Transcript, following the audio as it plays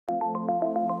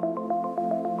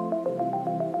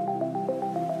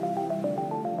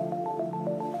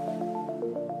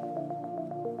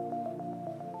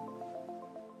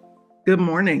Good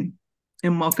morning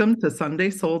and welcome to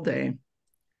Sunday Soul Day.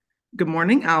 Good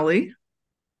morning, Allie.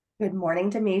 Good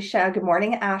morning, Demisha. Good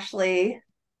morning, Ashley.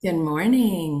 Good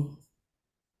morning.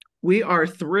 We are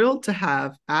thrilled to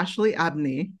have Ashleigh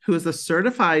Abney, who is a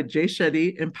certified Jay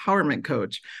Shetty empowerment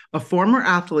coach, a former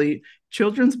athlete,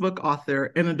 children's book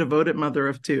author, and a devoted mother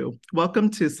of two. Welcome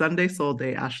to Sunday Soul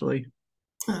Day, Ashley.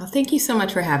 Oh, thank you so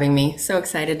much for having me. So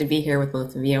excited to be here with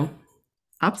both of you.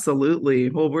 Absolutely.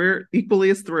 Well, we're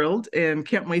equally as thrilled and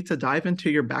can't wait to dive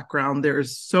into your background.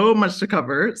 There's so much to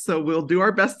cover, so we'll do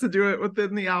our best to do it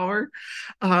within the hour.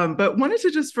 But wanted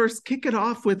to just first kick it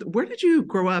off with where did you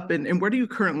grow up and where do you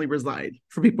currently reside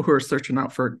for people who are searching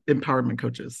out for empowerment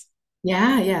coaches?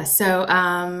 Yeah. So,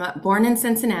 born in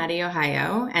Cincinnati,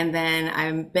 Ohio, and then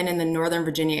I've been in the Northern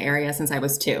Virginia area since I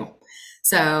was two.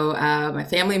 So, my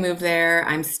family moved there.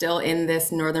 I'm still in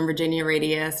this Northern Virginia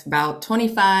radius, about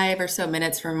 25 or so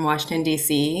minutes from Washington,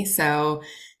 D.C. So,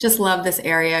 just love this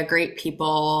area, great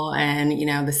people, and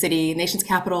the city, nation's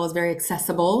capital is very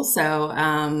accessible. So,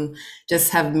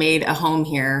 just have made a home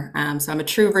here. So, I'm a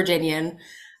true Virginian,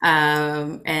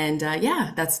 and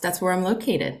yeah, that's where I'm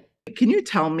located. Can you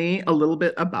tell me a little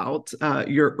bit about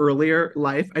your earlier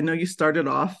life? I know you started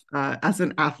off as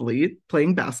an athlete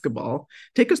playing basketball.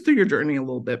 Take us through your journey a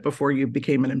little bit before you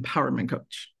became an empowerment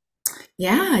coach.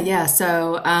 Yeah.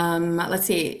 So, let's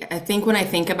see. I think when I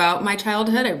think about my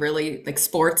childhood, I really like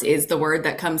sports is the word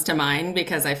that comes to mind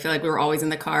because I feel like we were always in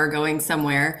the car going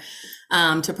somewhere,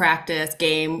 to practice,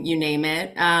 game, you name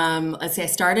it. Let's see. I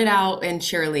started out in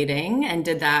cheerleading and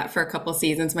did that for a couple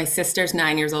seasons. My sister's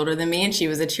 9 years older than me and she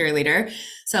was a cheerleader.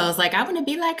 So I was like, I want to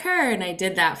be like her. And I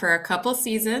did that for a couple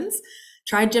seasons.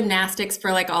 Tried gymnastics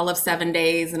for like all of 7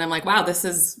 days. And I'm like, wow, this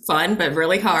is fun, but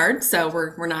really hard. So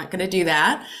we're not going to do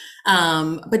that.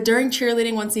 But during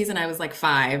cheerleading one season, I was like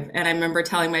five, and I remember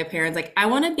telling my parents, like, I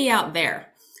want to be out there.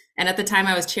 And at the time,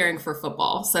 I was cheering for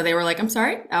football, so they were like, "I'm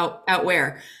sorry, out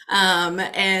where?"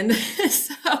 And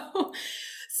so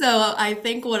I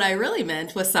think what I really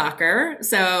meant was soccer.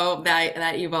 So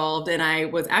that evolved, and I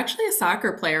was actually a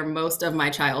soccer player most of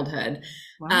my childhood.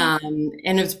 Wow.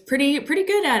 And it was pretty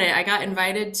good at it. I got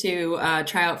invited to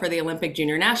try out for the Olympic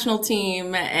junior national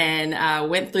team and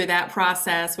went through that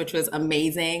process, which was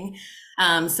amazing.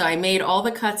 So I made all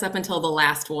the cuts up until the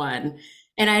last one.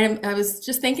 And I was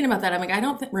just thinking about that. I'm like, I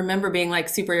don't remember being like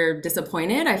super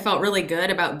disappointed. I felt really good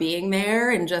about being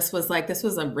there and just was like, this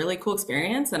was a really cool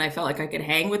experience. And I felt like I could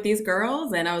hang with these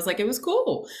girls. And I was like, it was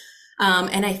cool.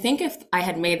 And I think if I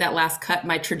had made that last cut,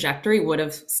 my trajectory would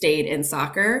have stayed in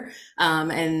soccer.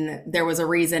 And there was a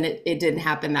reason it didn't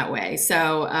happen that way.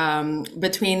 So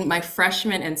between my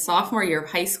freshman and sophomore year of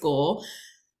high school,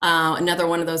 another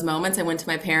one of those moments, I went to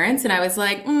my parents and I was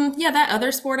like, yeah, that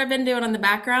other sport I've been doing on the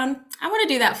background, I want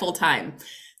to do that full time.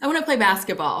 I want to play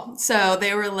basketball. So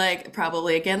they were like,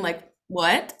 probably again, like,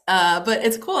 what? But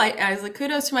it's cool. I was like,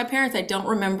 kudos to my parents. I don't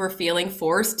remember feeling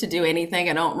forced to do anything.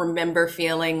 I don't remember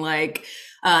feeling like,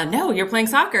 no, you're playing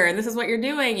soccer and this is what you're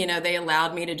doing. They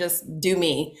allowed me to just do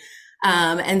me.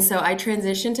 And so I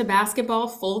transitioned to basketball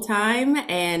full time.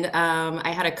 And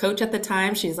I had a coach at the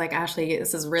time. She's like, Ashley,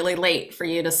 this is really late for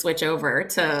you to switch over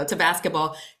to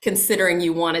basketball, considering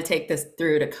you want to take this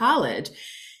through to college.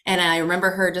 And I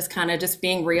remember her just kind of just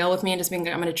being real with me and just being,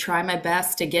 I'm going to try my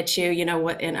best to get you,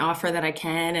 what an offer that I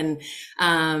can. And,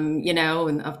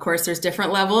 and of course there's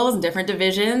different levels and different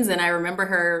divisions. And I remember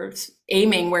her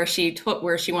aiming where she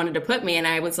wanted to put me. And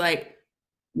I was like,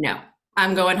 no,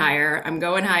 I'm going higher. I'm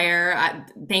going higher.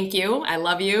 Thank you. I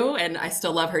love you. And I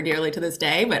still love her dearly to this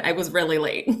day, but I was really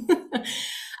late.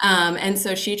 And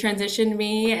so she transitioned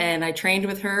me and I trained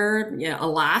with her, a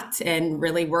lot and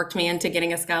really worked me into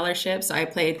getting a scholarship. So I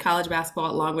played college basketball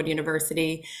at Longwood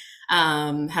University.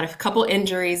 Had a couple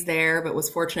injuries there, but was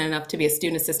fortunate enough to be a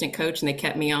student assistant coach and they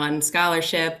kept me on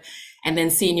scholarship. And then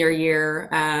senior year,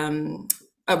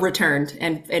 returned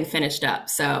and finished up.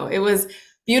 So it was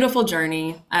beautiful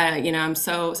journey. I'm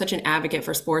such an advocate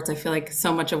for sports. I feel like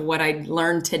so much of what I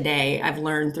learned today, I've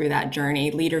learned through that journey: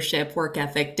 leadership, work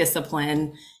ethic,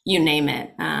 discipline, you name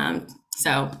it.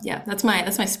 So yeah, that's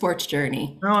my sports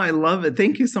journey. Oh, I love it.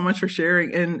 Thank you so much for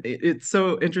sharing. And it's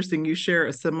so interesting. You share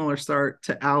a similar start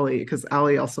to Allie because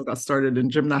Allie also got started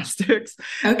in gymnastics.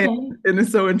 And, Okay. and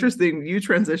it's so interesting. You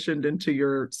transitioned into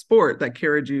your sport that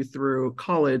carried you through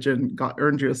college and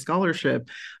earned you a scholarship.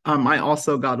 I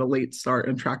also got a late start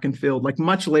in track and field, like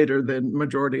much later than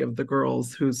majority of the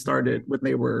girls who started when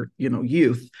they were,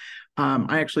 youth.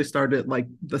 I actually started like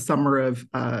the summer of,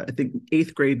 I think,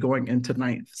 8th grade going into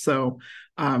ninth. So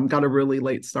got a really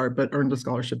late start, but earned a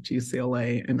scholarship to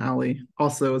UCLA. And Allie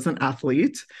also is an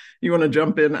athlete. You want to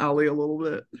jump in, Allie, a little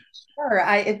bit? Sure.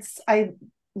 I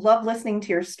love listening to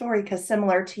your story because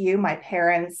similar to you, my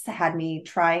parents had me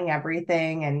trying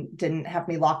everything and didn't have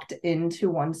me locked into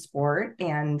one sport,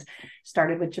 and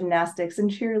started with gymnastics and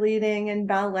cheerleading and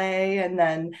ballet. And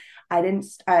then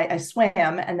I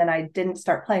swam, and then I didn't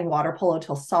start playing water polo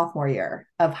till sophomore year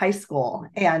of high school.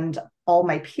 And all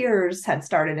my peers had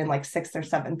started in like 6th or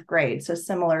 7th grade. So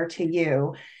similar to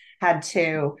you, had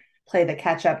to play the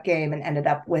catch up game and ended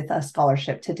up with a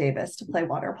scholarship to Davis to play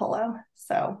water polo.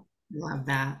 So, Love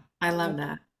that. I love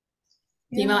that.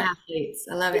 Female yeah. athletes.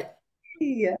 I love it.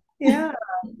 Yeah.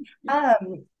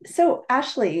 So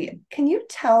Ashleigh, can you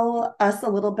tell us a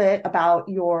little bit about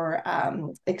your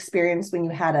experience when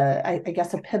you had I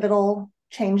guess, a pivotal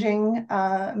changing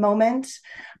moment,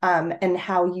 and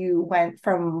how you went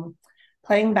from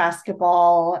playing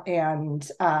basketball and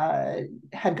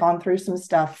had gone through some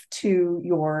stuff to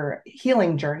your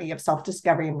healing journey of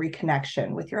self-discovery and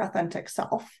reconnection with your authentic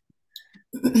self?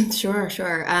 Sure,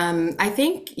 sure. I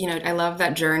think, I love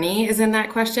that journey is in that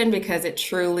question because it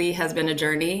truly has been a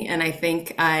journey. And I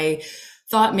think I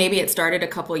thought maybe it started a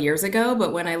couple years ago,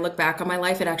 but when I look back on my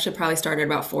life, it actually probably started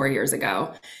about 4 years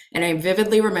ago. And I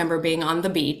vividly remember being on the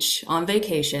beach on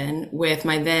vacation with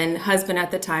my then husband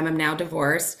at the time, I'm now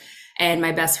divorced, and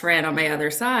my best friend on my other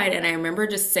side. And I remember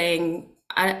just saying,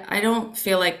 I don't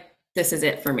feel like this is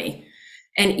it for me.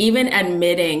 And even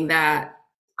admitting that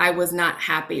I was not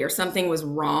happy or something was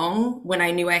wrong when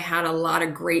I knew I had a lot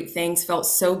of great things, felt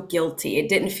so guilty. It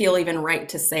didn't feel even right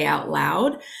to say out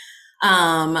loud.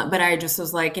 But I just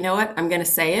was like, you know what? I'm going to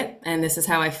say it. And this is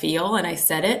how I feel. And I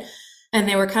said it. And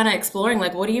they were kind of exploring,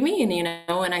 like, what do you mean?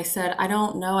 And I said, I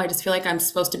don't know. I just feel like I'm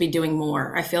supposed to be doing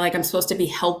more. I feel like I'm supposed to be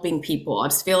helping people. I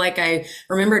just feel like I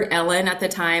remembered Ellen at the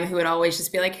time, who would always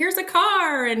just be like, here's a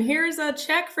car and here's a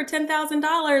check for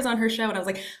 $10,000 on her show. And I was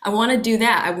like, I want to do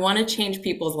that. I want to change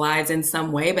people's lives in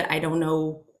some way, but I don't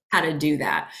know how to do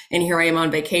that. And here I am on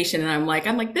vacation and I'm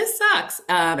like, this sucks.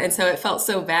 And so it felt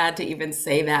so bad to even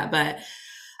say that, but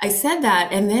I said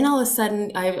that, and then all of a sudden,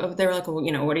 they were like, well,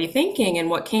 what are you thinking? And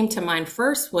what came to mind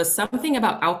first was something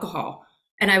about alcohol.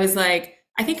 And I was like,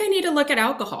 I think I need to look at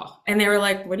alcohol. And they were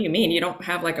like, what do you mean? You don't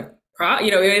have like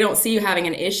they don't see you having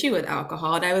an issue with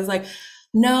alcohol. And I was like,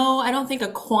 no, I don't think a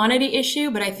quantity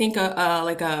issue, but I think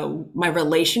my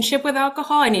relationship with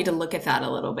alcohol, I need to look at that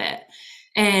a little bit.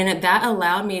 And that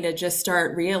allowed me to just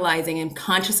start realizing and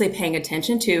consciously paying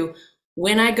attention to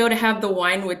when I go to have the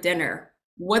wine with dinner.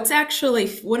 What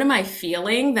am I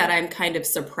feeling that I'm kind of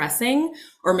suppressing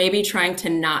or maybe trying to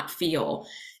not feel?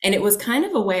 And it was kind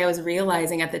of a way I was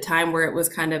realizing at the time where it was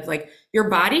kind of like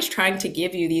your body's trying to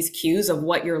give you these cues of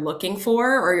what you're looking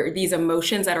for or these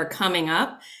emotions that are coming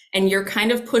up, and you're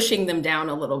kind of pushing them down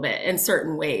a little bit in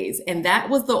certain ways. And that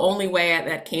was the only way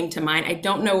that came to mind. I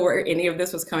don't know where any of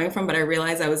this was coming from, but I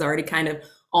realized I was already kind of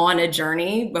on a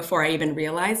journey before I even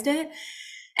realized it.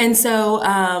 And so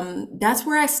that's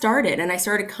where I started. And I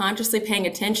started consciously paying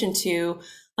attention to,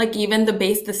 like, even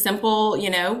the simple,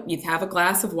 you have a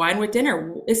glass of wine with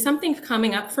dinner. Is something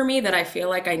coming up for me that I feel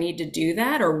like I need to do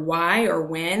that, or why or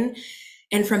when?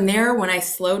 And from there, when I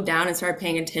slowed down and started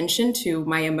paying attention to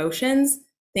my emotions,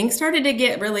 things started to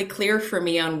get really clear for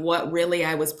me on what really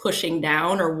I was pushing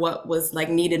down or what was like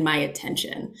needed my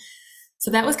attention.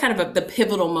 So that was kind of the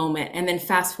pivotal moment. And then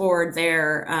fast forward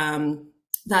there,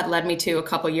 that led me to a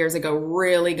couple years ago,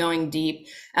 really going deep.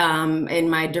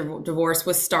 And my divorce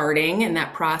was starting, and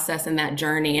that process and that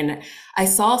journey. And I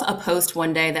saw a post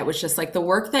one day that was just like, the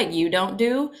work that you don't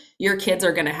do, your kids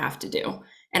are going to have to do.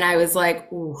 And I was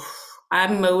like, ooh,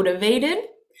 I'm motivated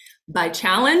by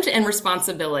challenge and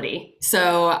responsibility.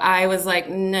 So I was like,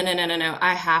 no.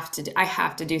 I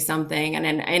have to do something.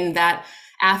 And in that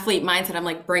athlete mindset, I'm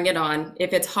like, bring it on.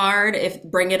 If it's hard,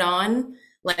 bring it on.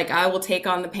 Like, I will take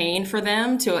on the pain for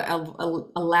them to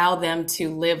allow them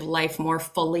to live life more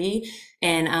fully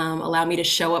and allow me to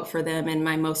show up for them in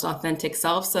my most authentic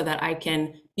self so that I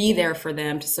can be there for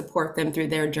them to support them through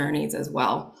their journeys as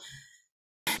well.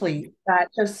 Actually, that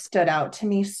just stood out to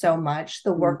me so much.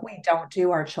 The work we don't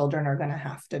do, our children are going to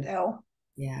have to do.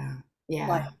 Yeah. Yeah.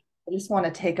 Like, I just want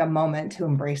to take a moment to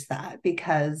embrace that,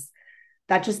 because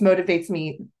that just motivates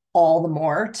me all the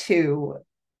more to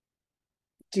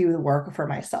do the work for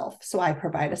myself. So I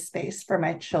provide a space for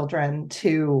my children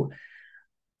to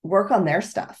work on their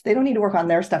stuff. They don't need to work on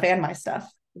their stuff and my stuff.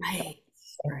 Right.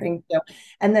 Thank you.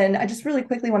 And then I just really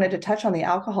quickly wanted to touch on the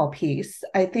alcohol piece.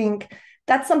 I think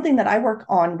that's something that I work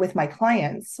on with my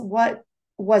clients. What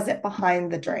was it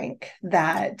behind the drink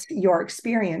that you're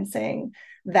experiencing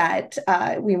that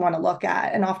we want to look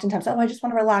at? And oftentimes, oh, I just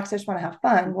want to relax. I just want to have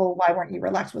fun. Well, why weren't you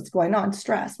relaxed? What's going on?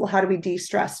 Stress. Well, how do we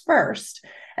de-stress first?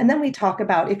 And then we talk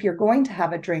about if you're going to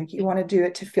have a drink, you want to do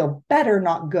it to feel better,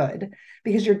 not good,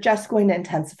 because you're just going to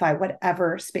intensify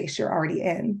whatever space you're already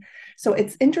in. So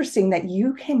it's interesting that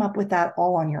you came up with that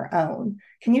all on your own.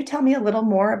 Can you tell me a little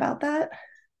more about that?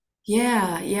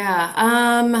 Yeah.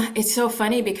 It's so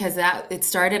funny because it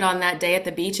started on that day at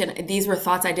the beach, and these were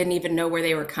thoughts I didn't even know where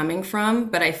they were coming from,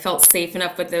 but I felt safe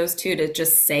enough with those two to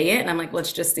just say it. And I'm like,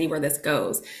 let's just see where this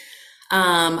goes.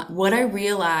 What I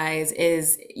realize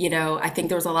is, I think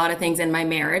there was a lot of things in my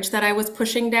marriage that I was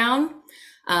pushing down.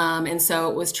 And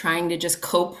so it was trying to just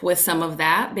cope with some of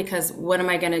that, because what am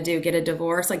I going to do? Get a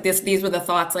divorce? Like these were the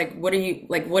thoughts, like, what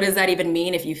does that even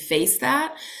mean if you face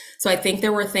that? So I think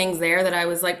there were things there that I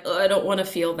was like, oh, I don't want to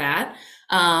feel that.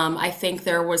 I think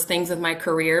there was things with my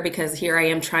career, because here I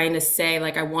am trying to say,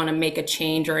 like, I want to make a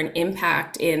change or an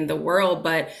impact in the world,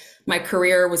 but my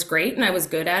career was great and I was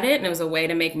good at it and it was a way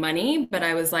to make money. But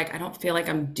I was like, I don't feel like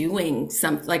I'm doing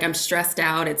something, like I'm stressed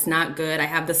out. It's not good. I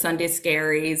have the Sunday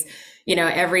scaries,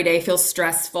 every day feels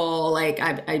stressful. Like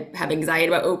I have anxiety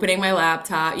about opening my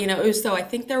laptop, so I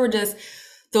think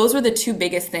those were the two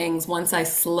biggest things once I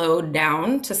slowed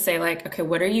down to say, like, okay,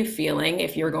 what are you feeling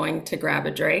if you're going to grab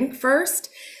a drink first?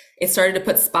 It started to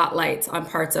put spotlights on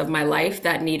parts of my life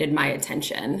that needed my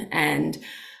attention. And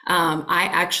I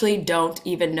actually don't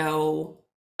even know,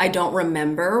 I don't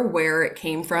remember where it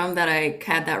came from that I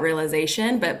had that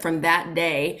realization. But from that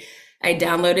day, I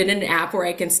downloaded an app where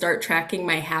I can start tracking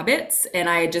my habits. And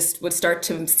I just would start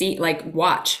to see, like,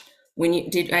 watch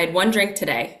I had one drink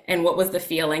today, and what was the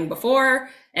feeling before,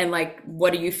 and like,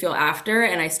 what do you feel after?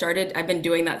 And I've been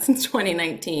doing that since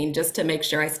 2019, just to make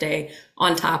sure I stay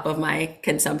on top of my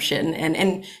consumption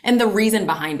and the reason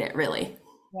behind it, really.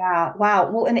 Yeah.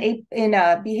 Wow. Well, in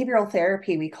behavioral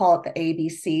therapy, we call it the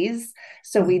ABCs.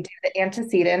 So we do the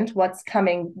antecedent, what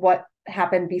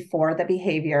happened before the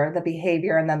behavior,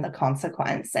 and then the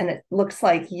consequence. And it looks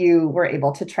like you were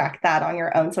able to track that on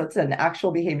your own. So it's an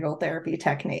actual behavioral therapy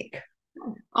technique.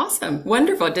 Awesome.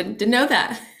 Wonderful. Didn't know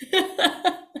that.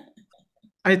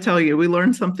 I tell you, we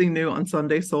learn something new on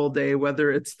Sunday Soul Day,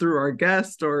 whether it's through our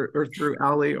guest or through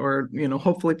Allie, or,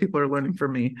 hopefully people are learning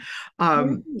from me.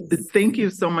 Yes. Thank you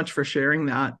so much for sharing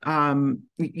that.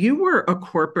 You were a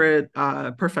corporate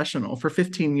professional for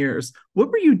 15 years. What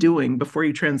were you doing before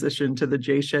you transitioned to the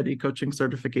Jay Shetty Coaching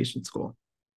Certification School?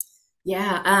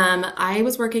 Yeah. I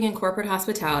was working in corporate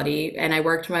hospitality, and I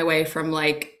worked my way from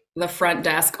like the front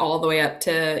desk all the way up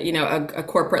to, a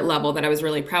corporate level that I was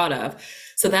really proud of.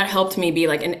 So that helped me be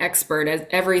like an expert at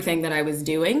everything that I was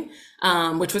doing,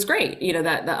 which was great.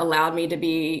 That allowed me to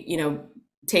be,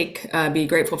 be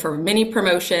grateful for many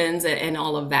promotions and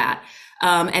all of that.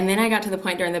 And then I got to the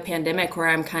point during the pandemic where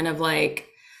I'm kind of like,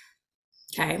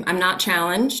 okay, I'm not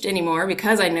challenged anymore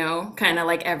because I know kind of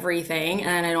like everything,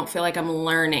 and I don't feel like I'm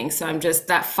learning. So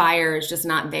that fire is just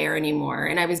not there anymore.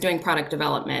 And I was doing product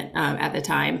development at the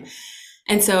time.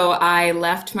 And so I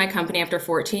left my company after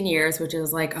 14 years, which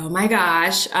is like, oh my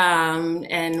gosh,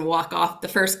 and walk off the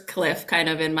first cliff kind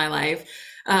of in my life,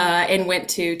 and went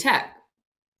to tech,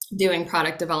 doing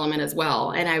product development as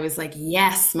well. And I was like,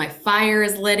 yes, my fire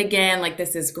is lit again. Like,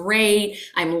 this is great.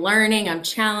 I'm learning. I'm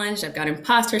challenged. I've got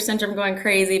imposter syndrome going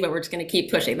crazy, but we're just going to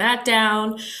keep pushing that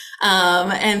down.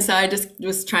 And so I just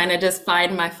was trying to just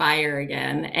find my fire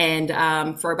again.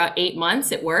 And for about 8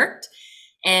 months, it worked.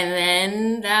 And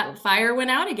then that fire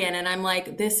went out again. And I'm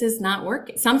like, this is not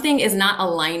working. Something is not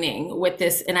aligning with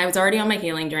this. And I was already on my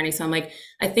healing journey. So I'm like,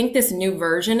 I think this new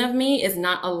version of me is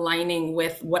not aligning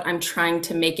with what I'm trying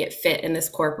to make it fit in this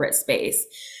corporate space.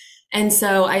 And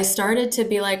so I started to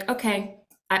be like, okay,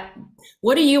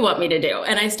 what do you want me to do?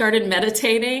 And I started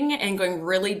meditating and going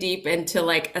really deep into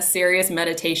like a serious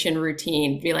meditation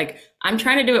routine. Be like, I'm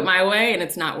trying to do it my way and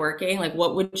it's not working. Like,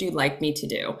 what would you like me to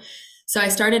do? So I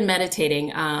started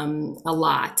meditating a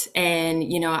lot. And,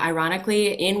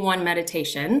 ironically, in one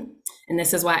meditation, and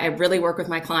this is why I really work with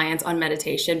my clients on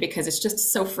meditation, because it's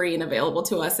just so free and available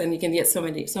to us, and you can get so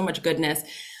much goodness.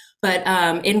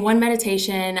 But in one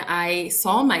meditation, I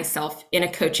saw myself in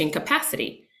a coaching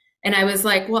capacity. And I was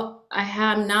like, well, I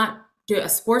am not a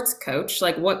sports coach.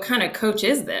 Like, what kind of coach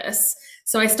is this?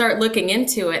 So I start looking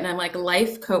into it, and I'm like,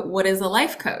 life coach, what is a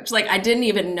life coach? Like, I didn't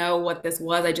even know what this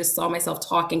was. I just saw myself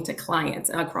talking to clients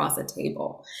across a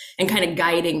table and kind of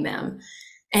guiding them.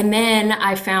 And then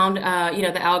I found, the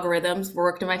algorithms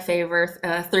worked in my favor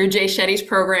through Jay Shetty's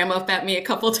program up at me a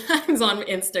couple times on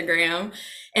Instagram.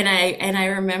 And I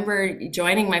remember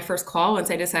joining my first call once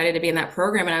I decided to be in that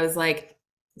program. And I was like,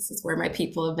 This is where my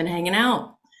people have been hanging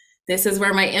out. This is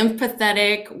where my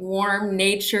empathetic, warm,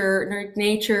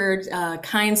 natured,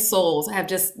 kind souls have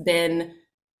just been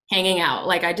hanging out.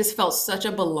 Like I just felt such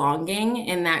a belonging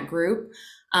in that group.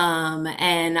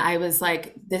 And I was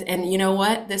like, and you know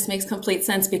what? This makes complete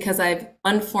sense because I've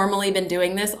informally been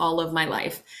doing this all of my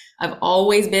life. I've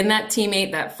always been that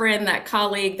teammate, that friend, that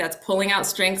colleague that's pulling out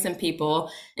strengths in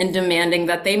people and demanding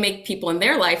that they make people in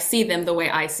their life see them the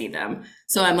way I see them.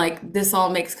 So I'm like, this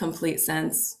all makes complete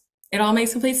sense. It all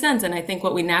makes complete sense. And I think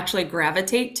what we naturally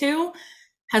gravitate to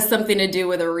has something to do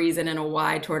with a reason and a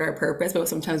why toward our purpose, but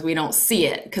sometimes we don't see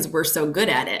it because we're so good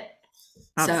at it.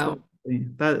 Absolutely.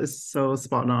 That is so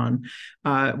spot on.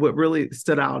 What really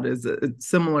stood out is it's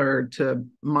similar to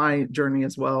my journey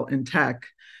as well in tech.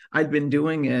 I'd been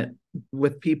doing it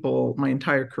with people my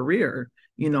entire career,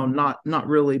 not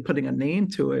really putting a name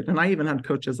to it. And I even had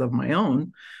coaches of my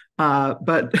own.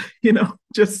 But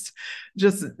just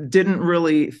didn't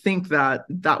really think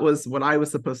that was what I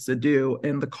was supposed to do.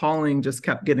 And the calling just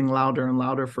kept getting louder and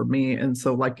louder for me. And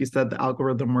so, like you said, the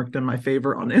algorithm worked in my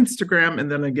favor on Instagram and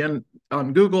then again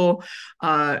on Google.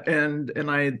 And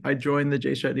I joined the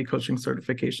Jay Shetty Coaching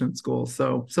Certification School.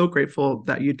 So grateful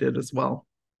that you did as well.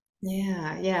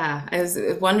 Yeah. It was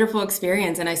a wonderful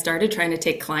experience. And I started trying to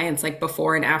take clients like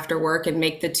before and after work and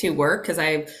make the two work because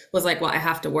I was like, well, I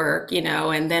have to work,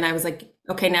 and then I was like,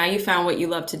 okay, now you found what you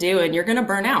love to do and you're going to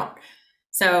burn out.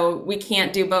 So we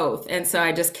can't do both. And so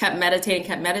I just kept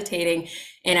meditating.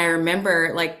 And I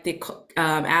remember like the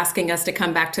asking us to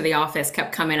come back to the office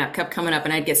kept coming up.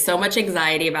 And I'd get so much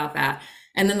anxiety about that.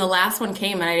 And then the last one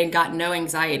came and I got no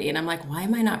anxiety. And I'm like, why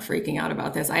am I not freaking out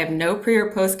about this? I have no pre or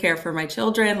post care for my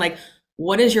children. Like,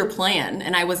 what is your plan?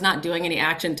 And I was not doing any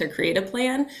action to create a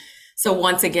plan. So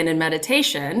once again, in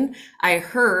meditation, I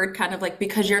heard kind of like,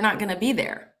 because you're not going to be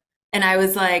there. And I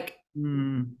was like,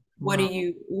 what do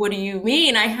you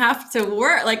mean? I have to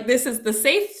work. Like, this is the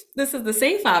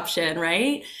safe option.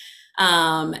 Right.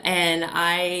 And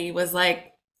I was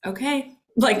like, okay,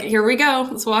 like, here we go.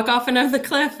 Let's walk off another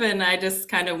cliff. And I just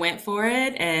kind of went for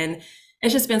it. And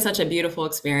it's just been such a beautiful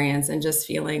experience and just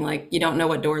feeling like you don't know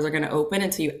what doors are going to open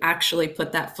until you actually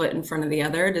put that foot in front of the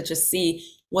other to just see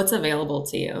what's available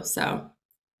to you. So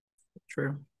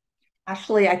true.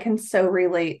 Ashleigh, I can so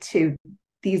relate to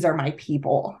these are my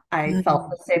people. I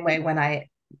felt the same way when I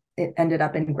ended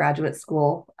up in graduate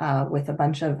school with a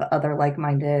bunch of other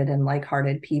like-minded and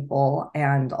like-hearted people,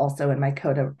 and also in my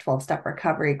Code of 12-Step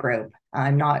Recovery group.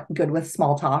 I'm not good with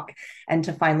small talk, and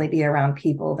to finally be around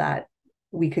people that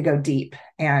we could go deep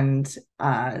and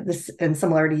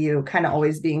similar to you, kind of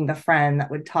always being the friend that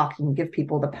would talk and give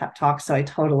people the pep talk. So I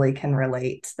totally can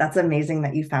relate. That's amazing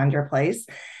that you found your place,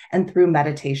 and through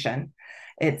meditation.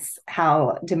 It's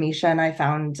how Demisha and I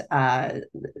found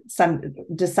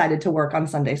decided to work on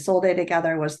Sunday Soul Day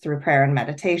together was through prayer and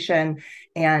meditation.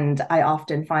 And I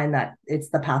often find that it's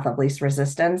the path of least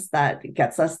resistance that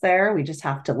gets us there. We just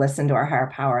have to listen to our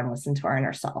higher power and listen to our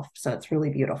inner self. So it's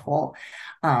really beautiful.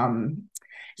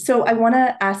 So I want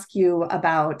to ask you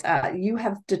about, you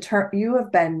have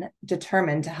been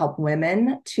determined to help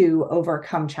women to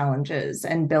overcome challenges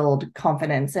and build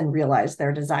confidence and realize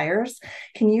their desires.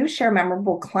 Can you share a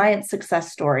memorable client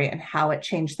success story and how it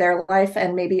changed their life,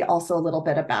 and maybe also a little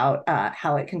bit about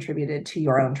how it contributed to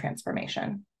your own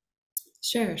transformation?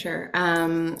 Sure.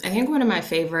 I think one of my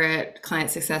favorite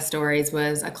client success stories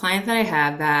was a client that I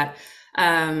had that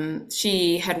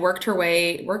she had worked her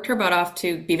butt off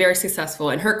to be very successful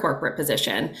in her corporate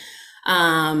position.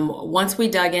 Once we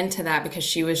dug into that, because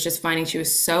she was just finding she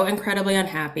was so incredibly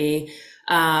unhappy.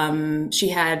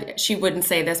 She wouldn't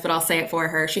say this, but I'll say it for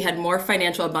her. She had more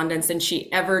financial abundance than she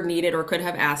ever needed or could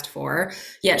have asked for,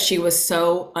 yet she was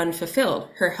so unfulfilled.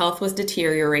 Her health was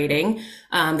deteriorating.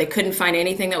 They couldn't find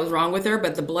anything that was wrong with her,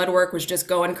 but the blood work was just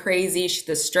going crazy.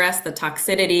 The stress, the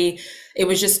toxicity, it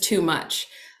was just too much.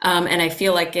 And I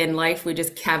feel like in life, we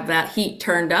just have that heat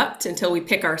turned up until we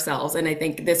pick ourselves. And I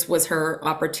think this was her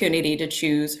opportunity to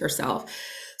choose herself.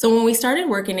 So when we started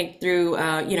working it through,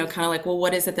 kind of like, well,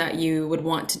 what is it that you would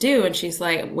want to do? And she's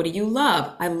like, what do you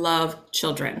love? I love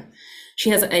children. She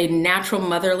has a natural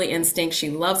motherly instinct. She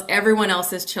loves everyone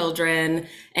else's children,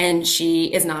 and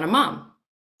she is not a mom.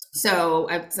 So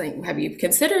I was like, have you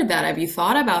considered that? Have you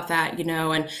thought about that?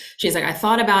 And she's like, I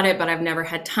thought about it, but I've never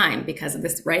had time because of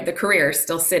this, right? The career is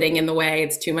still sitting in the way.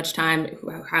 It's too much time.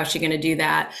 How's she going to do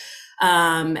that?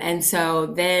 And so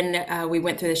then we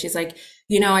went through this. She's like,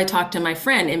 I talked to my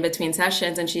friend in between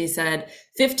sessions, and she said,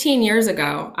 15 years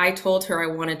ago, I told her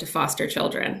I wanted to foster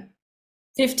children.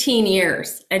 15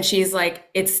 years. And she's like,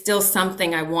 it's still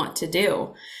something I want to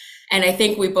do. And I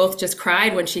think we both just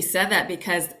cried when she said that,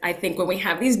 because I think when we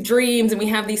have these dreams and we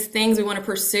have these things we want to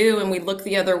pursue and we look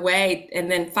the other way, and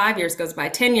then 5 years goes by,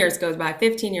 10 years goes by,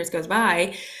 15 years goes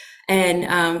by,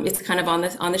 and it's kind of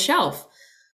on the shelf.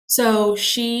 So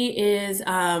she is,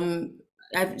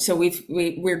 so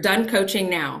we're done coaching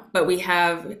now, but we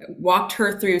have walked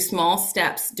her through small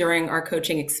steps during our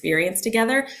coaching experience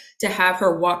together to have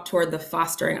her walk toward the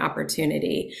fostering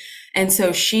opportunity. And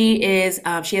so she has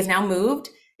now moved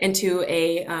into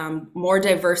a more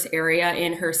diverse area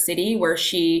in her city, where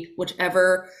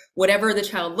whatever the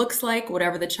child looks like,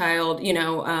 whatever the child,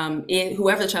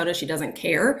 whoever the child is, she doesn't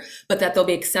care, but that they'll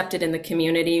be accepted in the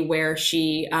community where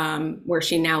she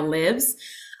now lives.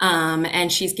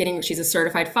 And she's a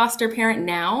certified foster parent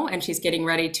now, and she's getting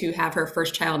ready to have her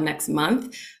first child next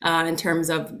month, in terms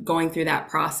of going through that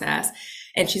process.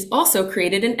 And she's also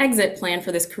created an exit plan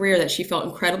for this career that she felt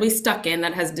incredibly stuck in,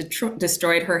 that has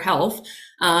destroyed her health.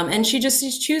 And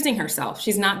she's choosing herself.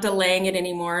 She's not delaying it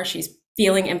anymore. She's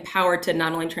feeling empowered to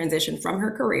not only transition from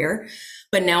her career,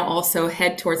 but now also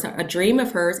head towards a dream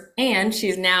of hers. And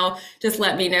she's now just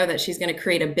let me know that she's going to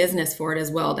create a business for it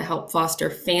as well, to help foster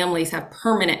families have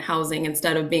permanent housing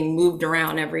instead of being moved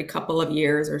around every couple of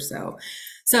years or so.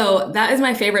 So that is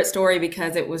my favorite story,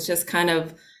 because it was just kind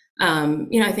of,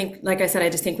 I think, like I said, I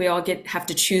just think we all have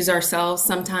to choose ourselves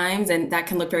sometimes, and that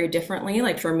can look very differently.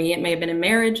 Like for me, it may have been in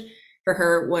marriage. For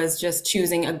her, it was just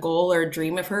choosing a goal or a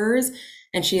dream of hers.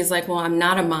 And she is like, well, I'm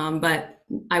not a mom, but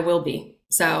I will be.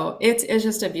 So it's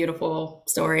just a beautiful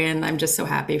story, and I'm just so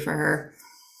happy for her.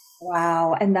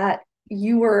 Wow. And that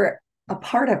you were a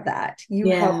part of that.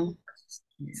 You helped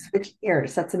switch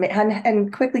gears. That's amazing.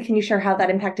 And quickly, can you share how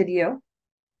that impacted you?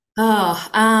 Oh,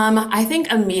 I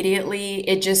think immediately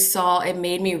it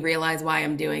made me realize why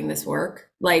I'm doing this work.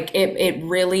 Like it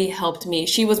really helped me.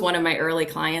 She was one of my early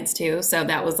clients too. So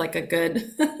that was like a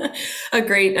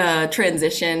great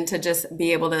transition to just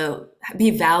be able to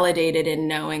be validated in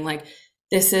knowing, like,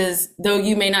 though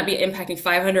you may not be impacting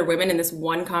 500 women in this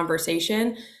one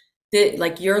conversation, that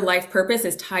like your life purpose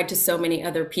is tied to so many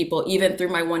other people, even through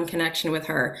my one connection with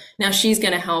her. Now she's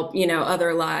going to help,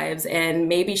 other lives. And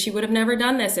maybe she would have never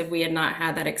done this if we had not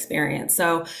had that experience.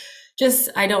 So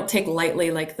I don't take lightly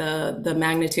like the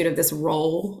magnitude of this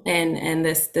role and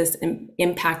this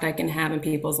impact I can have in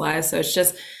people's lives. So it's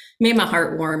just made my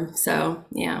heart warm. So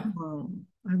yeah. Oh,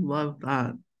 I love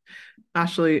that.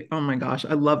 Ashleigh, oh my gosh,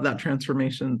 I love that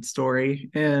transformation story.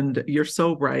 And you're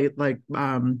so right. Like,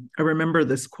 I remember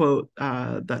this quote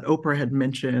that Oprah had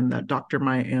mentioned, that Dr.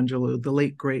 Maya Angelou, the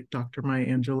late, great Dr. Maya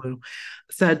Angelou,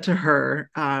 said to her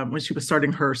when she was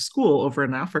starting her school over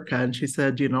in Africa. And she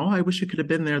said, I wish you could have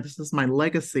been there. This is my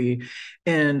legacy.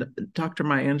 And Dr.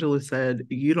 Maya Angelou said,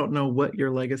 you don't know what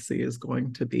your legacy is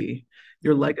going to be.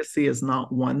 Your legacy is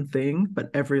not one thing, but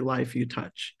every life you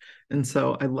touch. And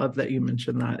so I love that you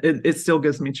mentioned that. It still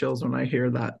gives me chills when I hear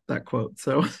that quote.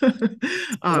 So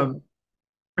I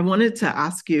wanted to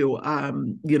ask you,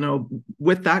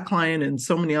 with that client and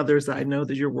so many others that I know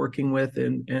that you're working with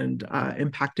and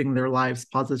impacting their lives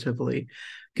positively,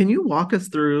 can you walk us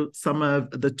through some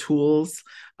of the tools,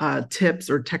 tips,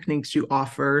 or techniques you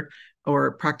offer,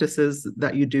 or practices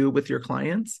that you do with your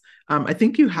clients? I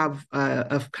think you have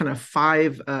a kind of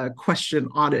 5 question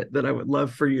audit that I would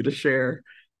love for you to share.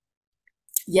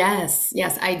 Yes,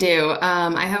 I do.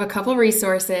 I have a couple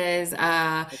resources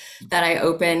that I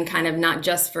open, kind of not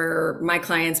just for my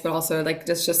clients, but also like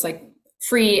just like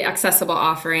free accessible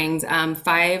offerings.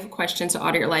 5 questions to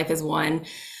audit your life is one.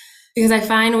 Because I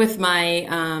find with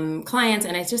my clients,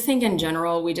 and I just think in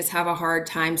general, we just have a hard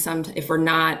time if we're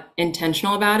not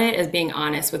intentional about it, is being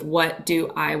honest with, what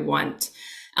do I want?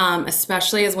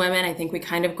 Especially as women, I think we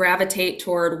kind of gravitate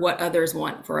toward what others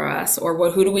want for us,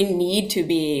 or who do we need to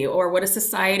be, or what does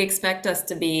society expect us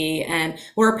to be, and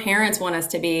where our parents want us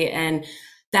to be. And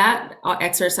that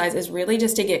exercise is really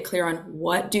just to get clear on,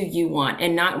 what do you want,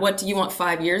 and not what do you want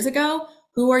 5 years ago.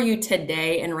 Who are you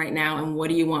today and right now, and what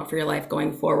do you want for your life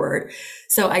going forward?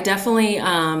 So I definitely,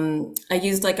 I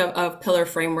used like a pillar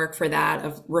framework for that,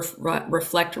 of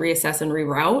reflect, reassess, and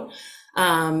reroute.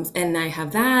 And I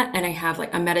have that, and I have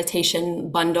like a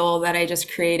meditation bundle that I just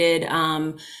created.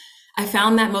 I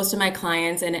found that most of my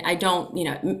clients, and I don't,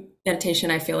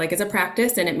 meditation, I feel like, is a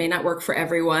practice, and it may not work for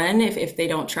everyone if they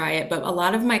don't try it, but a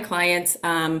lot of my clients,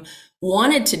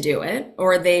 wanted to do it,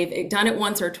 or they've done it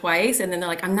once or twice, and then they're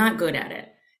like, I'm not good at it.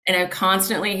 And I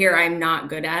constantly hear I'm not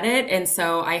good at it. And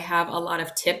so I have a lot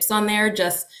of tips on there.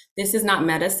 Just, this is not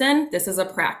medicine. This is a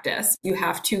practice. You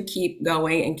have to keep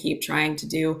going and keep trying to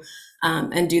do,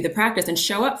 and do the practice and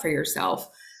show up for yourself.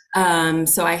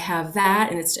 So I have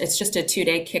that, and it's just a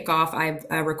 2-day kickoff.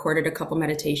 I've recorded a couple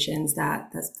meditations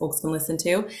that folks can listen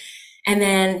to. And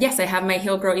then, yes, I have my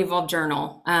Heal, Grow, Evolve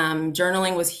journal.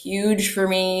 Journaling was huge for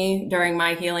me during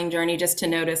my healing journey, just to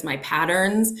notice my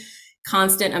patterns,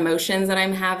 constant emotions that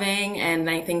I'm having, and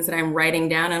things that I'm writing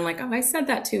down. I'm like, oh, I said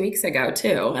that 2 weeks ago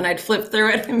too. And I'd flip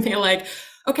through it and be like,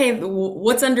 okay,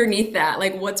 what's underneath that?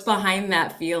 Like, what's behind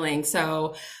that feeling?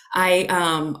 So I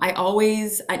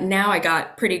always, now I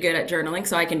got pretty good at journaling,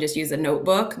 so I can just use a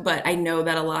notebook, but I know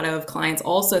that a lot of clients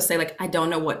also say, like, I don't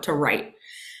know what to write.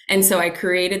 And so I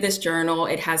created this journal.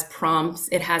 It has prompts,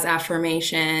 it has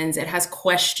affirmations, it has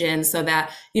questions, so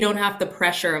that you don't have the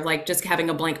pressure of like just having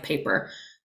a blank paper.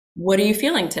 What are you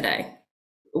feeling today?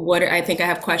 I think I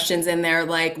have questions in there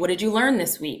like, what did you learn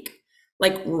this week?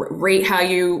 Like, rate how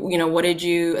what did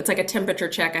you, it's like a temperature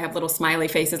check. I have little smiley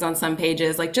faces on some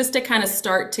pages, like just to kind of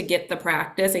start to get the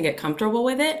practice and get comfortable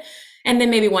with it. And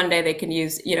then maybe one day they can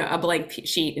use, a blank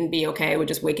sheet and be okay with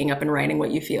just waking up and writing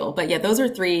what you feel. But yeah, those are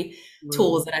 3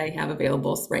 tools that I have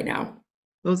available right now.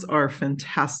 Those are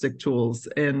fantastic tools.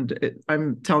 And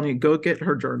I'm telling you, go get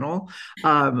her journal.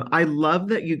 I love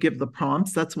that you give the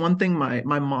prompts. That's one thing my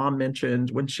mom mentioned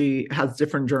when she has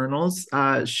different journals.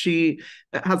 She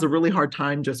has a really hard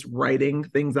time just writing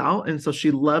things out. And so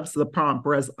she loves the prompt,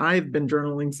 whereas I've been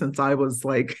journaling since I was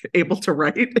like able to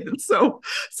write. And so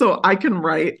I can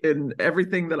write in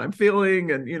everything that I'm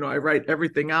feeling. And, I write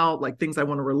everything out, like things I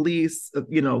want to release,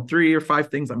 3 or 5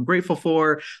 things I'm grateful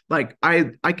for. Like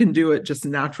I can do it just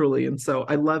naturally. And so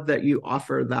I love that you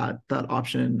offer that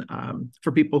option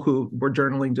for people who were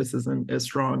journaling just isn't as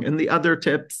strong. And the other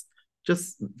tips,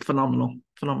 just phenomenal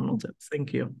tips.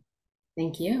 Thank you.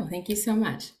 Thank you. Thank you so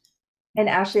much. And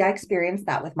Ashleigh, I experienced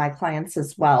that with my clients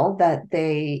as well, that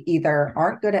they either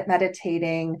aren't good at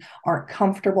meditating, aren't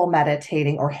comfortable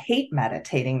meditating, or hate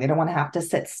meditating. They don't want to have to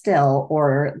sit still,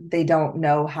 or they don't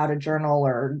know how to journal,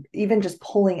 or even just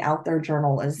pulling out their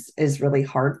journal is really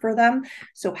hard for them.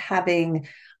 So having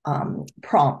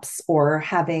prompts or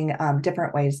having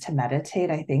different ways to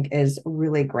meditate, I think is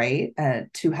really great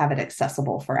to have it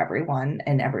accessible for everyone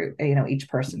and each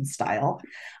person's style.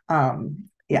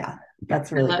 Yeah,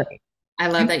 that's really great. I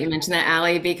love that you mentioned that,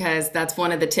 Allie, because that's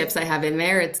one of the tips I have in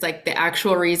there. It's like the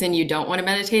actual reason you don't want to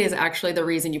meditate is actually the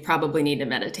reason you probably need to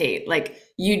meditate. Like,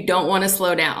 you don't want to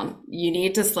slow down. You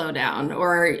need to slow down.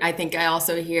 Or I think I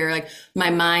also hear like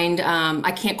my mind,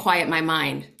 I can't quiet my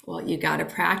mind. Well, you got to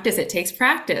practice. It takes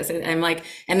practice. And I'm like,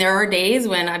 and there are days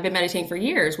when I've been meditating for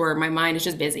years where my mind is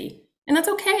just busy. And that's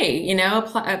okay.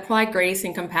 Apply grace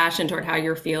and compassion toward how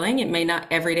you're feeling.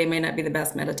 Every day may not be the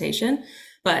best meditation,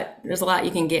 but there's a lot you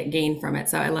can gain from it.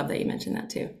 So I love that you mentioned that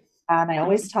too. And I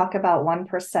always talk about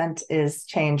 1% is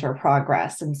change or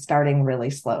progress, and starting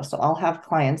really slow. So I'll have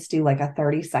clients do like a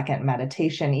 30-second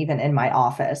meditation, even in my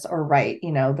office, or write,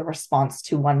 the response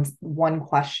to one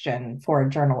question for a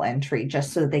journal entry,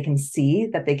 just so that they can see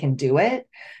that they can do it,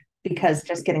 because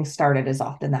just getting started is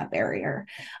often that barrier.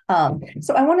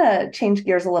 So I want to change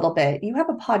gears a little bit. You have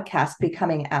a podcast,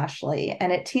 Becoming Ashleigh,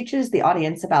 and it teaches the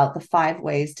audience about the 5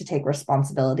 ways to take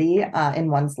responsibility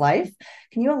in one's life.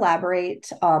 Can you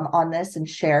elaborate on this and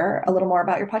share a little more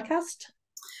about your podcast?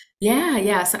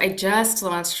 Yeah. So I just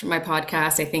launched my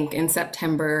podcast, I think in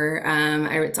September.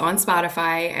 It's on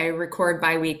Spotify. I record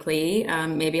bi-weekly.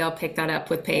 Maybe I'll pick that up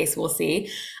with pace. We'll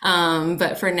see.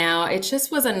 But for now, it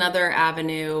just was another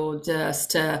avenue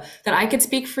that I could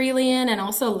speak freely in, and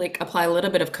also like apply a little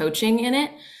bit of coaching in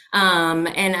it.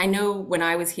 And I know when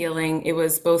I was healing, it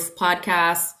was both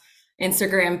podcasts,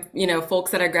 Instagram,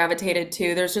 folks that I gravitated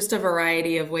to. There's just a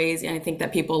variety of ways, and I think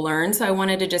that people learn. So I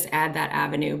wanted to just add that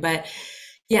avenue. But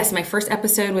yes, my first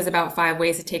episode was about 5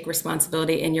 ways to take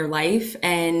responsibility in your life.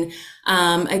 And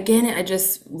again, I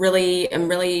just am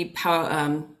really,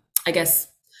 I guess,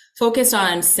 focused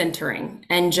on centering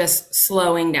and just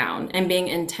slowing down and being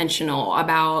intentional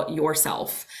about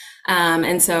yourself.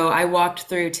 And so I walked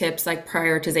through tips like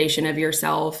prioritization of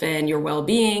yourself and your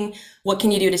well-being. What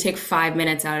can you do to take 5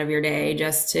 minutes out of your day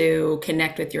just to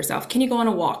connect with yourself? Can you go on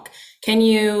a walk? Can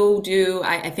you do,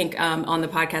 I think on the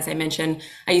podcast I mentioned,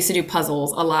 I used to do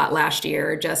puzzles a lot last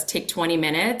year, just take 20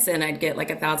 minutes and I'd get like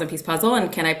a 1,000-piece puzzle,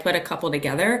 and can I put a couple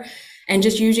together? And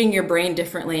just using your brain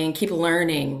differently and keep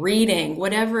learning, reading,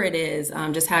 whatever it is,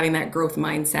 just having that growth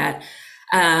mindset.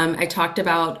 I talked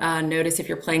about notice if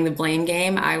you're playing the blame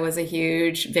game. I was a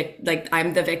huge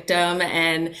I'm the victim,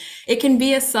 and it can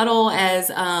be as subtle as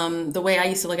the way I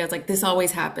used to look at it, was like, this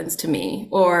always happens to me,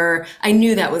 or I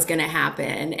knew that was going to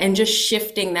happen, and just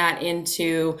shifting that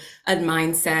into a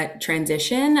mindset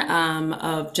transition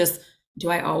of just do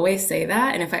I always say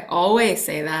that? And if I always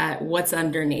say that, what's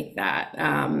underneath that?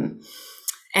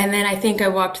 And then I think I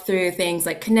walked through things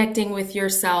like connecting with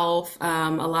yourself. A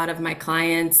lot of my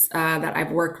clients that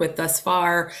I've worked with thus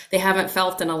far, they haven't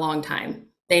felt in a long time.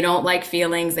 They don't like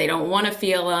feelings. They don't want to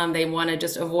feel them. They want to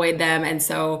just avoid them. And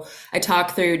so I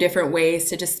talk through different ways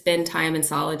to just spend time in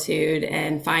solitude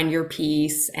and find your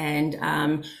peace and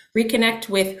reconnect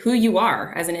with who you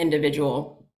are as an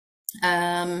individual.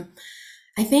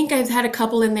 I think I've had a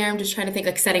couple in there. I'm just trying to think,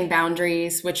 like setting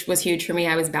boundaries, which was huge for me.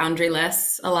 I was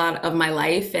boundaryless a lot of my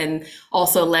life and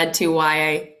also led to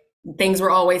why things were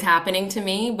always happening to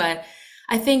me. But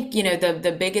I think,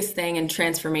 the biggest thing in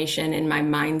transformation in my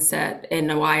mindset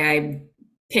and why I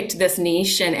picked this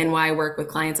niche and why I work with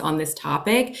clients on this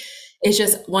topic is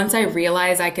just once I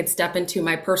realized I could step into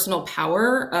my personal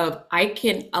power of I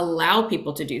can allow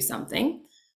people to do something,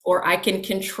 or I can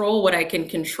control what I can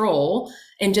control,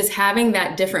 and just having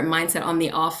that different mindset on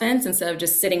the offense instead of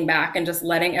just sitting back and just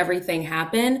letting everything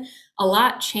happen, a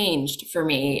lot changed for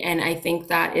me. And I think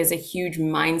that is a huge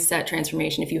mindset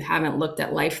transformation if you haven't looked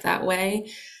at life that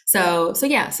way. So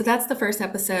that's the first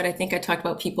episode. I think I talked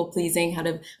about people pleasing, I'm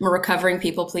a recovering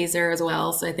people pleaser as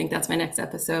well. So I think that's my next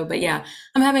episode. But yeah,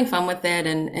 I'm having fun with it,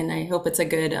 and I hope it's a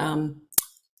good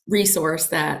resource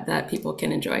that people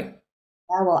can enjoy.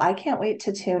 Yeah, well, I can't wait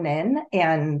to tune in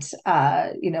and,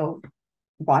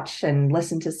 watch and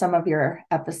listen to some of your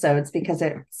episodes, because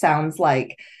it sounds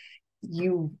like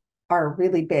you are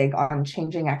really big on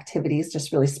changing activities,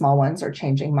 just really small ones, or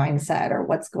changing mindset, or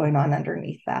what's going on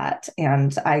underneath that.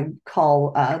 And I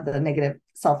call the negative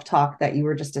self-talk that you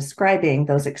were just describing,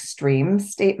 those extreme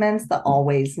statements, the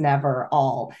always, never,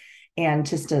 all. And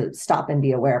just to stop and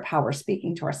be aware of how we're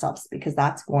speaking to ourselves, because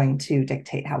that's going to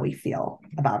dictate how we feel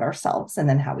about ourselves and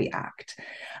then how we act.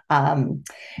 Thank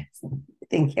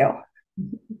you.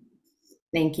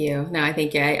 Thank you. No, I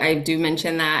think, I do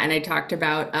mention that. And I talked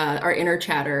about our inner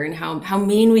chatter and how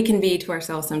mean we can be to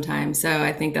ourselves sometimes. So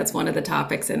I think that's one of the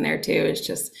topics in there too. It's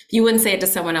just, if you wouldn't say it to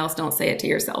someone else, don't say it to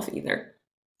yourself either.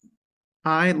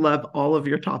 I love all of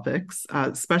your topics,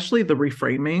 especially the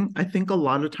reframing. I think a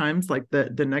lot of times, like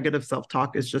the negative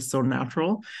self-talk is just so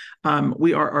natural.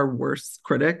 We are our worst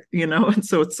critic, and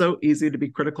so it's so easy to be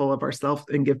critical of ourselves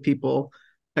and give people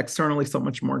externally so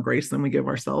much more grace than we give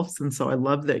ourselves. And so I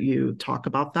love that you talk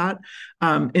about that,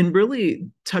 and really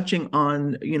touching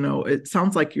on, it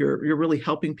sounds like you're really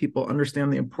helping people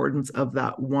understand the importance of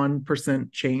that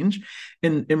 1% change,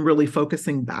 and really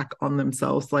focusing back on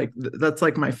themselves. Like that's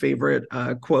like my favorite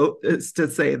quote, is to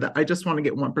say that I just want to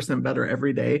get 1% better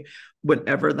every day,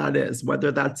 whatever that is,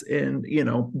 whether that's in,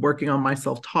 working on my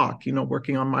self-talk,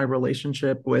 working on my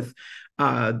relationship with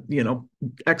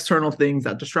external things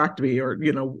that distract me, or,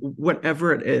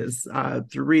 whatever it is,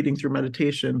 through reading, through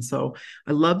meditation. So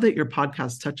I love that your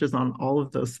podcast touches on all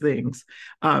of those things.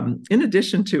 In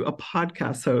addition to a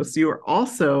podcast host, you are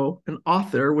also an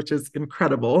author, which is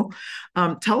incredible.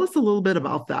 Tell us a little bit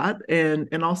about that.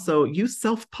 And also you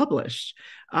self-published.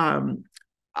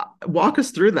 Walk us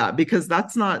through that, because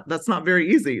that's not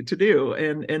very easy to do.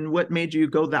 And what made you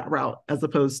go that route as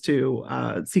opposed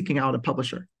to seeking out a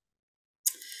publisher?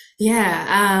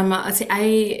 Yeah, let's see.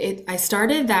 I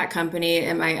started that company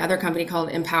and my other company called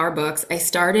Empower Books. I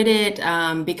started it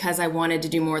because I wanted to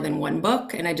do more than one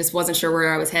book, and I just wasn't sure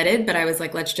where I was headed. But I was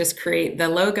like, let's just create the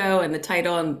logo and the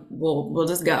title, and we'll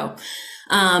just go.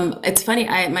 It's funny.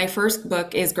 My first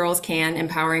book is Girls Can: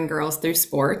 Empowering Girls Through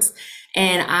Sports,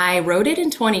 and I wrote it in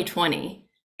 2020.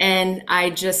 And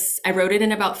I wrote it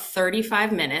in about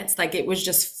 35 minutes. Like, it was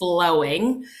just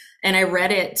flowing. And I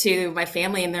read it to my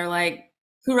family, and they're like,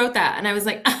 who wrote that? And I was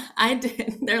like, I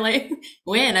did. They're like,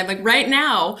 when? I'm like, right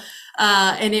now.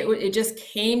 And it just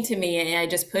came to me, and I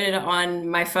just put it on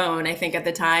my phone, I think at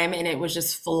the time, and it was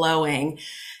just flowing.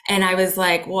 And I was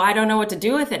like, well, I don't know what to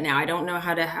do with it now. I don't know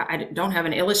I don't have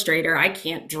an illustrator. I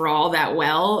can't draw that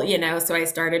well, so I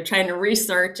started trying to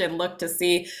research and look to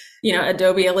see,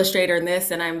 Adobe Illustrator and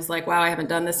this. And I was like, wow, I haven't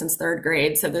done this since third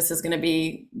grade. So this book's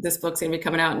going to be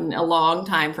coming out in a long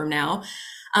time from now.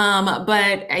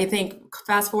 But I think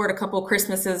fast forward a couple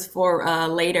Christmases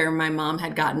later, my mom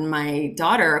had gotten my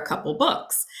daughter a couple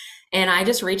books, and I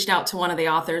just reached out to one of the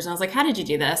authors, and I was like, how did you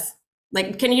do this?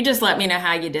 Like, can you just let me know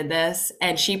how you did this?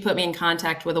 And she put me in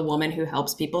contact with a woman who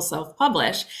helps people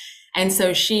self-publish. And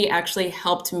so she actually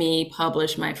helped me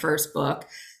publish my first book,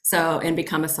 and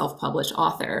become a self-published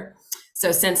author.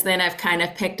 So since then, I've kind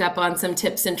of picked up on some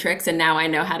tips and tricks, and now I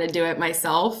know how to do it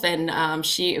myself. And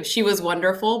she was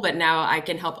wonderful, but now I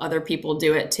can help other people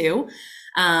do it too.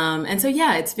 And so,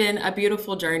 yeah, it's been a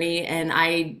beautiful journey. And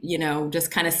I,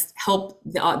 just kind of help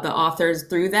the authors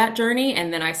through that journey.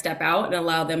 And then I step out and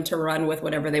allow them to run with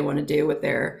whatever they want to do with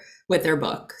their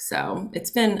book. So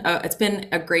it's been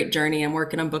a great journey. I'm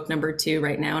working on book number 2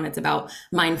 right now, and it's about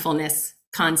mindfulness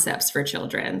concepts for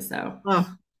children. So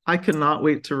Oh, I cannot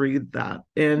wait to read that.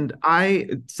 And I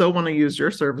so want to use your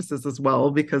services as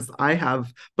well because I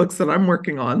have books that I'm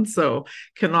working on. So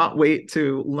cannot wait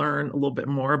to learn a little bit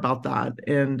more about that.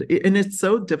 And it's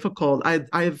so difficult.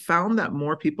 I've found that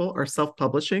more people are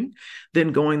self-publishing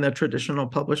than going the traditional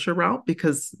publisher route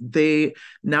because they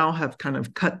now have kind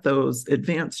of cut those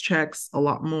advance checks a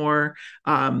lot more.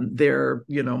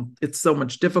 It's so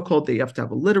much difficult that you have to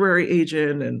have a literary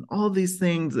agent and all these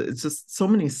things. It's just so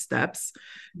many steps.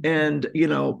 And,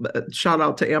 shout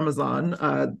out to Amazon.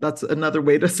 That's another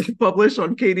way to self-publish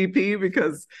on KDP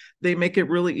because they make it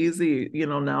really easy,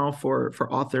 now for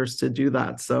authors to do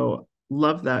that. So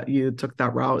love that you took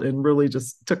that route and really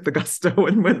just took the gusto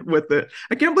and went with it.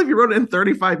 I can't believe you wrote it in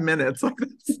 35 minutes. Like,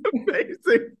 that's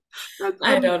amazing. That's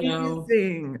I don't know.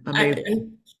 amazing.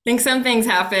 Amazing. I think some things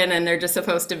happen and they're just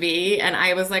supposed to be. And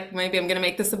I was like, maybe I'm going to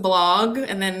make this a blog.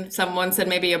 And then someone said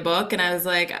maybe a book. And I was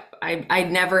like, I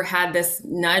never had this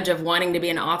nudge of wanting to be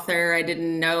an author. I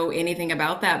didn't know anything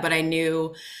about that, but I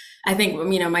think,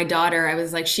 my daughter, I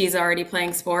was like, she's already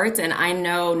playing sports. And I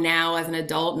know now as an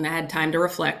adult, and I had time to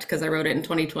reflect because I wrote it in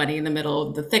 2020 in the middle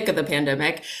of the thick of the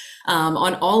pandemic,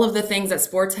 on all of the things that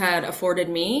sports had afforded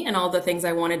me and all the things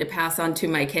I wanted to pass on to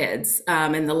my kids,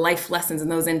 and the life lessons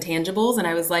and those intangibles. And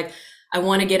I was like, I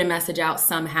want to get a message out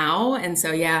somehow. And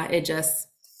so, yeah, it just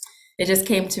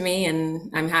came to me,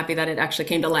 and I'm happy that it actually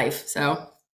came to life. So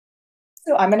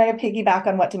I'm going to piggyback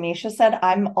on what Demisha said.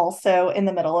 I'm also in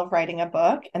the middle of writing a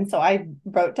book. And so I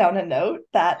wrote down a note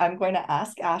that I'm going to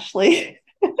ask Ashleigh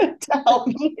to help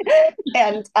me.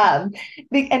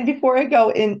 And before I go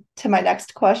into my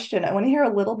next question, I want to hear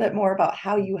a little bit more about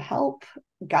how you help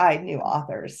guide new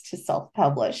authors to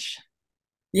self-publish.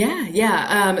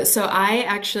 Yeah. So I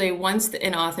actually, once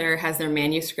an author has their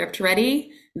manuscript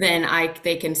ready, then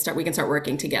we can start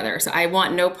working together. So I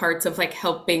want no parts of like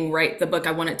helping write the book.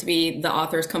 I want it to be the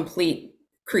author's complete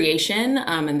creation,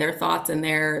 and their thoughts and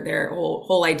their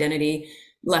whole identity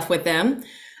left with them.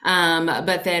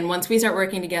 But then once we start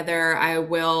working together,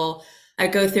 I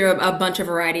go through a bunch of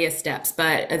variety of steps,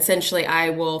 but essentially I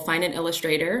will find an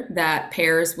illustrator that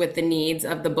pairs with the needs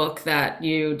of the book that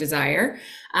you desire.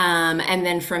 And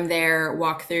then from there,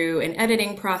 walk through an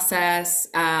editing process,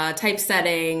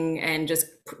 typesetting, and just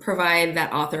provide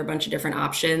that author a bunch of different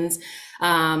options.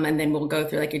 And then we'll go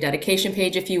through like your dedication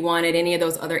page if you wanted, any of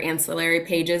those other ancillary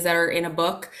pages that are in a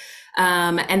book.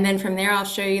 And then from there, I'll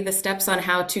show you the steps on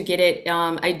how to get it.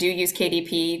 I do use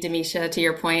KDP, Demisha, to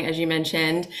your point, as you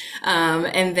mentioned.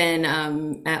 And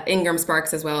then Ingram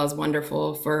Sparks as well is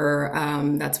wonderful for,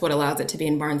 that's what allows it to be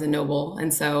in Barnes and Noble.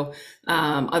 And so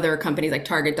other companies like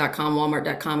Target.com,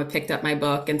 Walmart.com have picked up my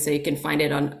book. And so you can find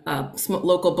it on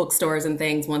local bookstores and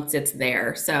things once it's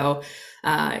there. So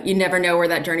you never know where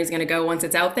that journey is going to go once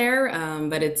it's out there,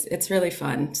 but it's really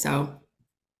fun. So.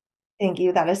 Thank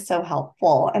you. That is so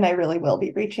helpful. And I really will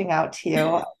be reaching out to you.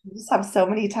 You just have so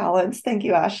many talents. Thank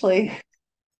you, Ashleigh.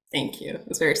 Thank you. It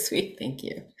was very sweet. Thank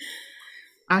you.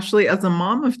 Ashleigh, as a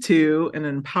mom of 2,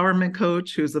 an empowerment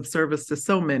coach who's of service to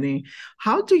so many,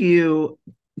 how do you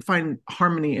find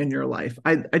harmony in your life?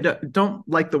 I don't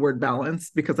like the word balance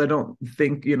because I don't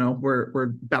think, we're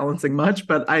balancing much,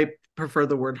 but I prefer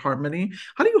the word harmony.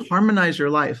 How do you harmonize your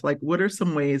life? Like, what are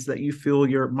some ways that you fuel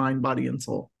your mind, body, and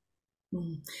soul?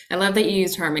 I love that you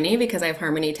used harmony because I have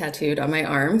harmony tattooed on my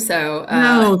arm. So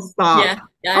no, stop.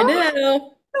 Yeah, I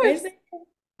know. Nice.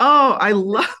 Oh, I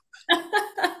love.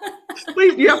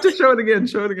 Wait, you have to show it again.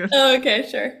 Show it again. Oh, okay,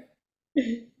 sure.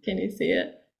 Can you see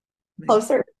it?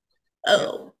 Closer.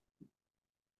 Oh,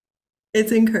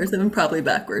 it's in cursive and probably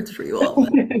backwards for you all.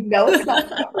 No, it's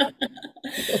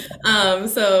not.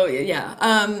 So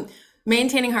yeah.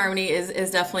 Maintaining harmony is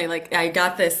definitely like, I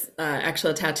got this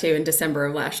actual tattoo in December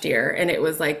of last year, and it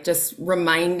was like just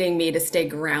reminding me to stay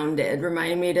grounded,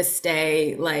 reminding me to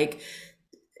stay like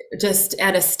just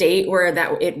at a state where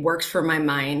that it works for my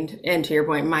mind, and to your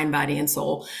point, mind, body, and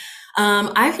soul.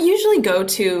 I usually go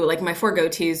to, like, my 4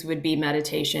 go-tos would be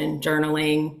meditation,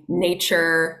 journaling,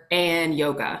 nature, and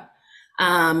yoga.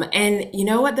 And you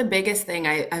know what, the biggest thing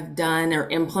I've done or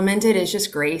implemented is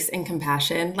just grace and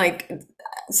compassion. Like,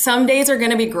 some days are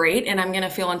going to be great and I'm going to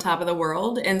feel on top of the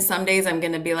world. And some days I'm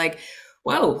going to be like,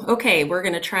 whoa, okay, we're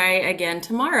going to try again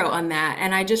tomorrow on that.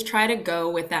 And I just try to go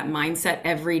with that mindset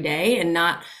every day, and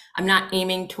I'm not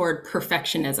aiming toward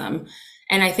perfectionism.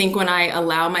 And I think when I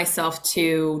allow myself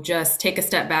to just take a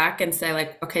step back and say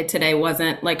like, okay, today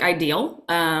wasn't like ideal,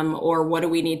 or what do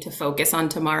we need to focus on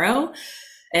tomorrow?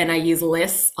 And I use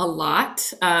lists a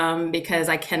lot, because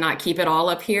I cannot keep it all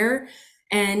up here.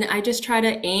 And I just try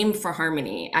to aim for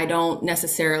harmony. I don't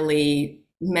necessarily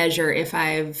measure if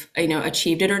I've,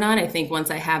 achieved it or not. I think once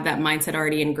I have that mindset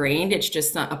already ingrained, it's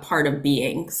just not a part of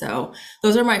being. So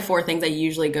those are my four things I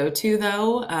usually go to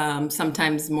though.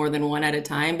 Sometimes more than one at a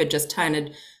time, but just kind of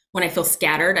when I feel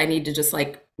scattered, I need to just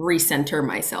like recenter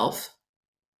myself.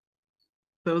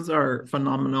 Those are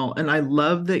phenomenal. And I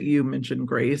love that you mentioned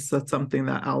grace. That's something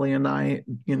that Ali and I,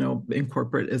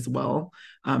 incorporate as well,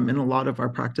 in a lot of our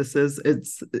practices.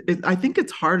 I think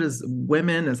it's hard as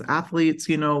women, as athletes,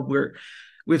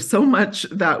 we have so much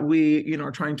that we,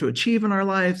 are trying to achieve in our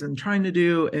lives and trying to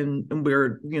do. And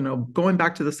we're, going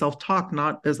back to the self-talk,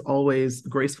 not as always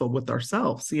graceful with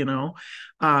ourselves. And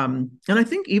I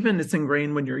think even it's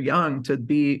ingrained when you're young to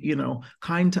be,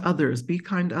 kind to others, be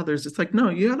kind to others. It's like, no,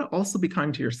 you got to also be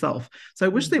kind to yourself. So I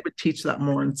wish they would teach that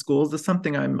more in schools. It's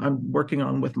something I'm working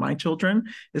on with my children,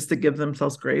 is to give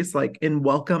themselves grace, like in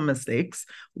welcome mistakes,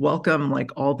 welcome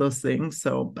like all those things.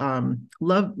 So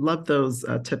love those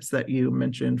tips that you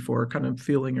mentioned for kind of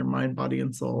fueling your mind, body,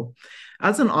 and soul.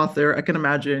 As an author, I can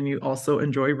imagine you also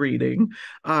enjoy reading.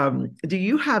 Do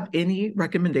you have any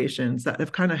recommendations that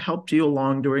have kind of helped you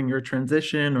along during your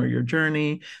transition or your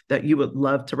journey that you would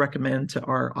love to recommend to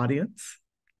our audience?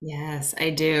 Yes, I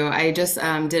do. I just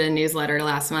did a newsletter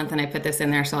last month and I put this in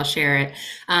there, so I'll share it.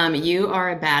 You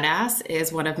Are a Badass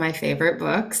is one of my favorite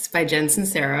books by Jen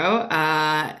Sincero.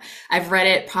 I've read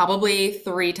it probably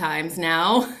 3 times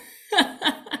now.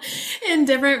 In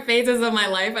different phases of my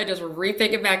life, I just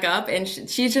re-pick it back up, and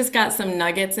she's just got some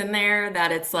nuggets in there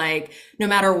that it's like, no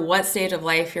matter what stage of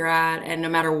life you're at and no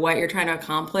matter what you're trying to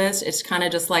accomplish, it's kind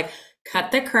of just like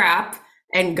cut the crap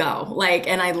and go. Like,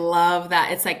 and I love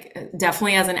that. It's like,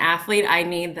 definitely as an athlete, I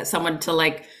need that someone to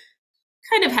like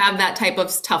kind of have that type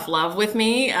of tough love with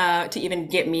me, to even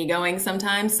get me going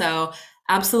sometimes. So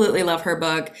absolutely love her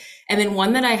book. And then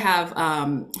one that I have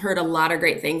heard a lot of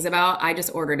great things about, I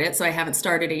just ordered it, so I haven't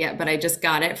started it yet, but I just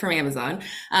got it from Amazon,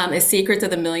 is Secrets of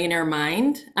the Millionaire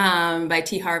Mind, by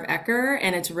T. Harv Eker.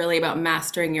 And it's really about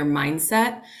mastering your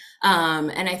mindset.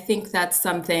 And I think that's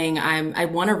something I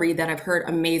want to read, that I've heard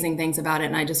amazing things about it,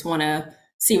 and I just want to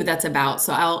see what that's about.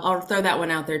 So I'll throw that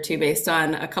one out there too, based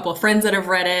on a couple of friends that have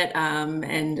read it,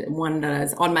 and one that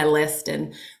is on my list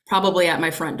and probably at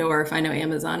my front door. If I know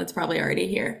Amazon, it's probably already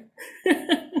here.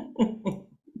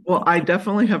 Well, I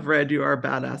definitely have read You Are a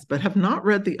Badass, but have not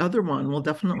read the other one. We'll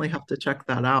definitely have to check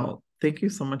that out. Thank you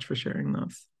so much for sharing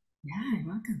those. Yeah, you're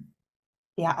welcome.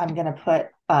 Yeah, I'm going to put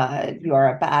You're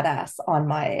a Badass on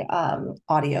my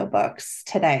audiobooks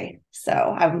today. So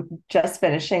I'm just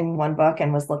finishing one book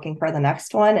and was looking for the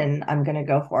next one, and I'm going to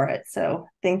go for it. So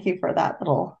thank you for that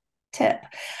little tip.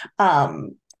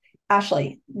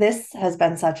 Ashleigh, this has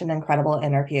been such an incredible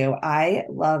interview. I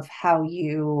love how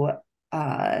you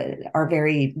are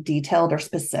very detailed or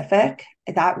specific.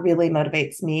 That really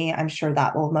motivates me. I'm sure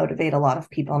that will motivate a lot of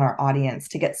people in our audience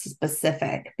to get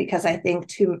specific, because I think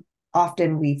too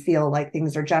often we feel like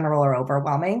things are general or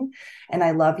overwhelming. And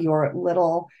I love your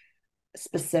little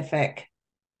specific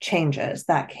changes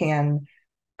that can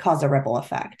cause a ripple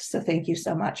effect. So thank you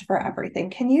so much for everything.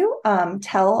 Can you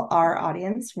tell our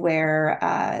audience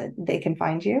where they can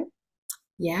find you?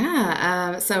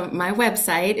 Yeah, so my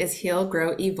website is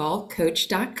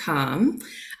healgrowevolvecoach.com.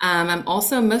 I'm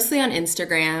also mostly on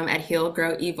Instagram at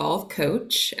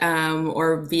healgrowevolvecoach,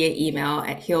 or via email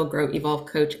at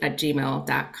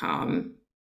healgrowevolvecoach@gmail.com.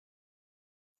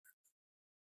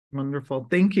 Wonderful.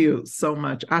 Thank you so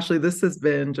much. Ashleigh, this has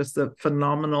been just a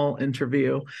phenomenal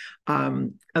interview.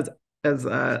 As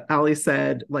Ali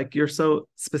said, like, you're so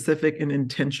specific and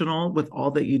intentional with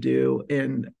all that you do.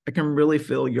 And I can really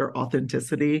feel your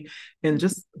authenticity and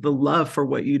just the love for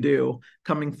what you do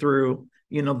coming through,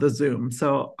 the Zoom.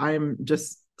 So I'm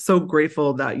just so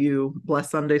grateful that you blessed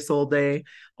Sunday Soul Day.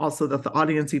 Also, that the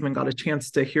audience even got a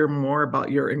chance to hear more about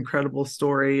your incredible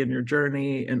story and your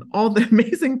journey and all the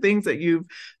amazing things that you've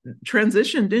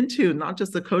transitioned into, not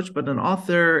just a coach, but an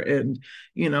author, and,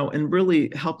 and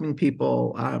really helping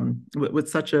people with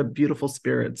such a beautiful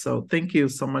spirit. So thank you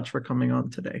so much for coming on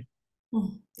today.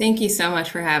 Thank you so much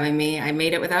for having me. I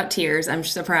made it without tears. I'm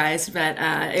surprised, but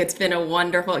it's been a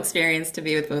wonderful experience to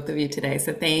be with both of you today.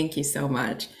 So thank you so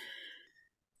much.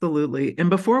 Absolutely. And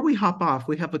before we hop off,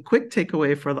 we have a quick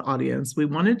takeaway for the audience. We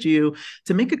wanted you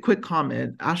to make a quick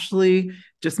comment. Ashleigh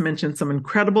just mentioned some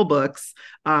incredible books.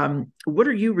 What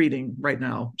are you reading right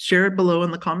now? Share it below in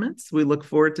the comments. We look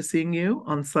forward to seeing you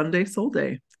on Sunday Soul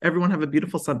Day. Everyone have a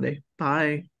beautiful Sunday.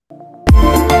 Bye.